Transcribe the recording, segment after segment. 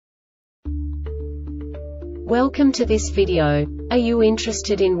Welcome to this video. Are you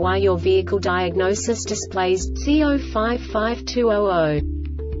interested in why your vehicle diagnosis displays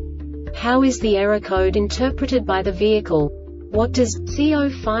C0552-00? How is the error code interpreted by the vehicle? What does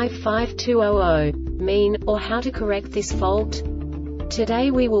C0552-00 mean, or how to correct this fault? Today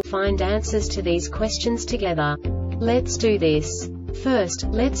we will find answers to these questions together. Let's do this. First,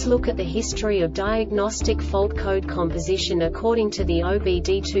 let's look at the history of diagnostic fault code composition according to the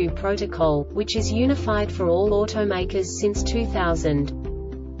OBD2 protocol, which is unified for all automakers since 2000.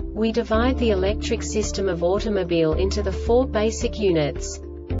 We divide the electric system of automobile into the four basic units: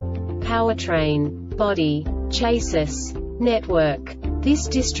 powertrain, body, chassis, network. This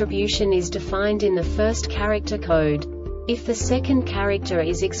distribution is defined in the first character code. If the second character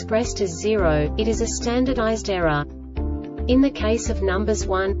is expressed as 0, it is a standardized error. In the case of numbers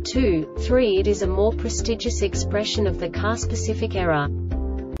 1, 2, 3, it is a more prestigious expression of the car-specific error.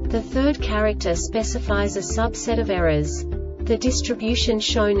 The third character specifies a subset of errors. The distribution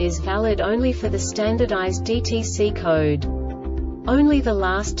shown is valid only for the standardized DTC code. Only the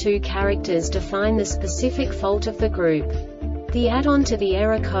last two characters define the specific fault of the group. The add-on to the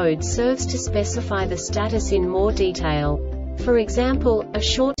error code serves to specify the status in more detail. For example, a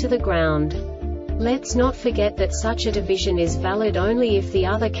short to the ground. Let's not forget that such a division is valid only if the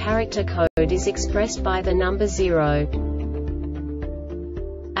other character code is expressed by the number 0.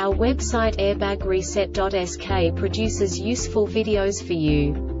 Our website airbagreset.sk produces useful videos for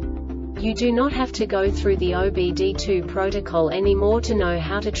you. You do not have to go through the OBD2 protocol anymore to know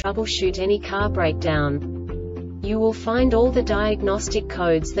how to troubleshoot any car breakdown. You will find all the diagnostic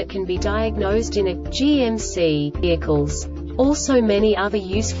codes that can be diagnosed in a GMC vehicles. Also many other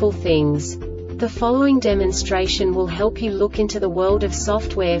useful things. The following demonstration will help you look into the world of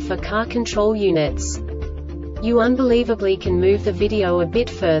software for car control units. You unbelievably can move the video a bit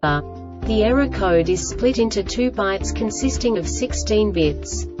further. The error code is split into 2 bytes consisting of 16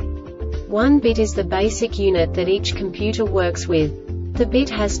 bits. 1 bit is the basic unit that each computer works with. The bit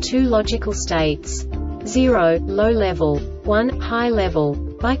has 2 logical states: 0, low level, 1, high level.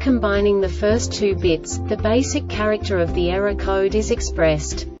 By combining the first 2 bits, the basic character of the error code is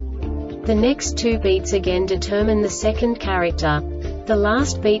expressed. The next 2 beats again determine the second character. The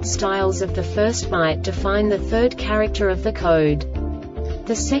last beat styles of the first byte define the third character of the code.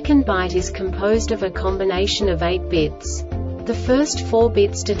 The second byte is composed of a combination of 8 bits. The first 4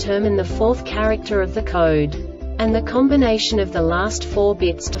 bits determine the fourth character of the code. And the combination of the last 4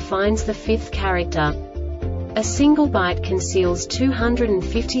 bits defines the fifth character. A single byte conceals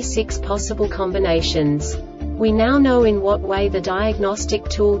 256 possible combinations. We now know in what way the diagnostic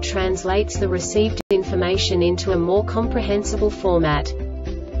tool translates the received information into a more comprehensible format.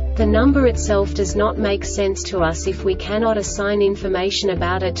 The number itself does not make sense to us if we cannot assign information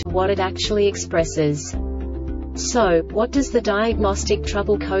about it to what it actually expresses. So, what does the Diagnostic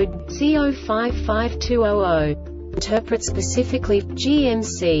Trouble Code C0552-00 interpret specifically for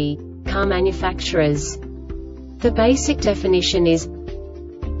GMC car manufacturers? The basic definition is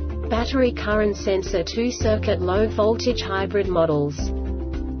battery current sensor 2-circuit low-voltage hybrid models.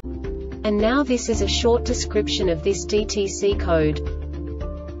 And now this is a short description of this DTC code.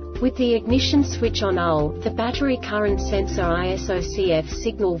 With the ignition switch on UL, the battery current sensor ISOCF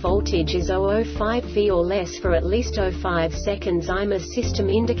signal voltage is 005 V or less for at least 05 seconds. IMA system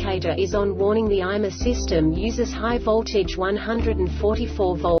indicator is on, warning the IMA system uses high voltage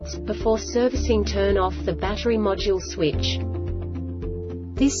 144 volts. Before servicing, turn off the battery module switch.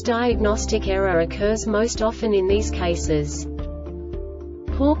 This diagnostic error occurs most often in these cases: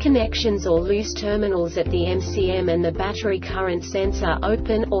 poor connections or loose terminals at the MCM and the battery current sensor,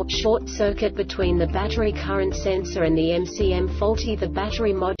 open or short circuit between the battery current sensor and the MCM, faulty. The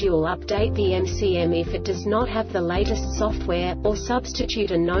battery module, update the MCM if it does not have the latest software, or substitute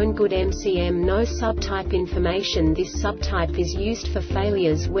a known good MCM. No subtype information. This subtype is used for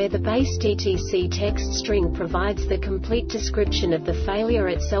failures where the base DTC text string provides the complete description of the failure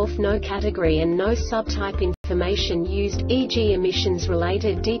itself. No category and no subtype information used, e.g. emissions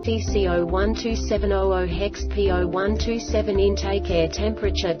related DTC 012700 hex P0127 intake, air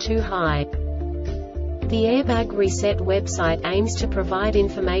temperature too high. The Airbag Reset website aims to provide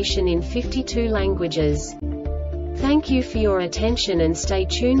information in 52 languages. Thank you for your attention and stay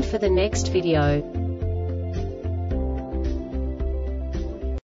tuned for the next video.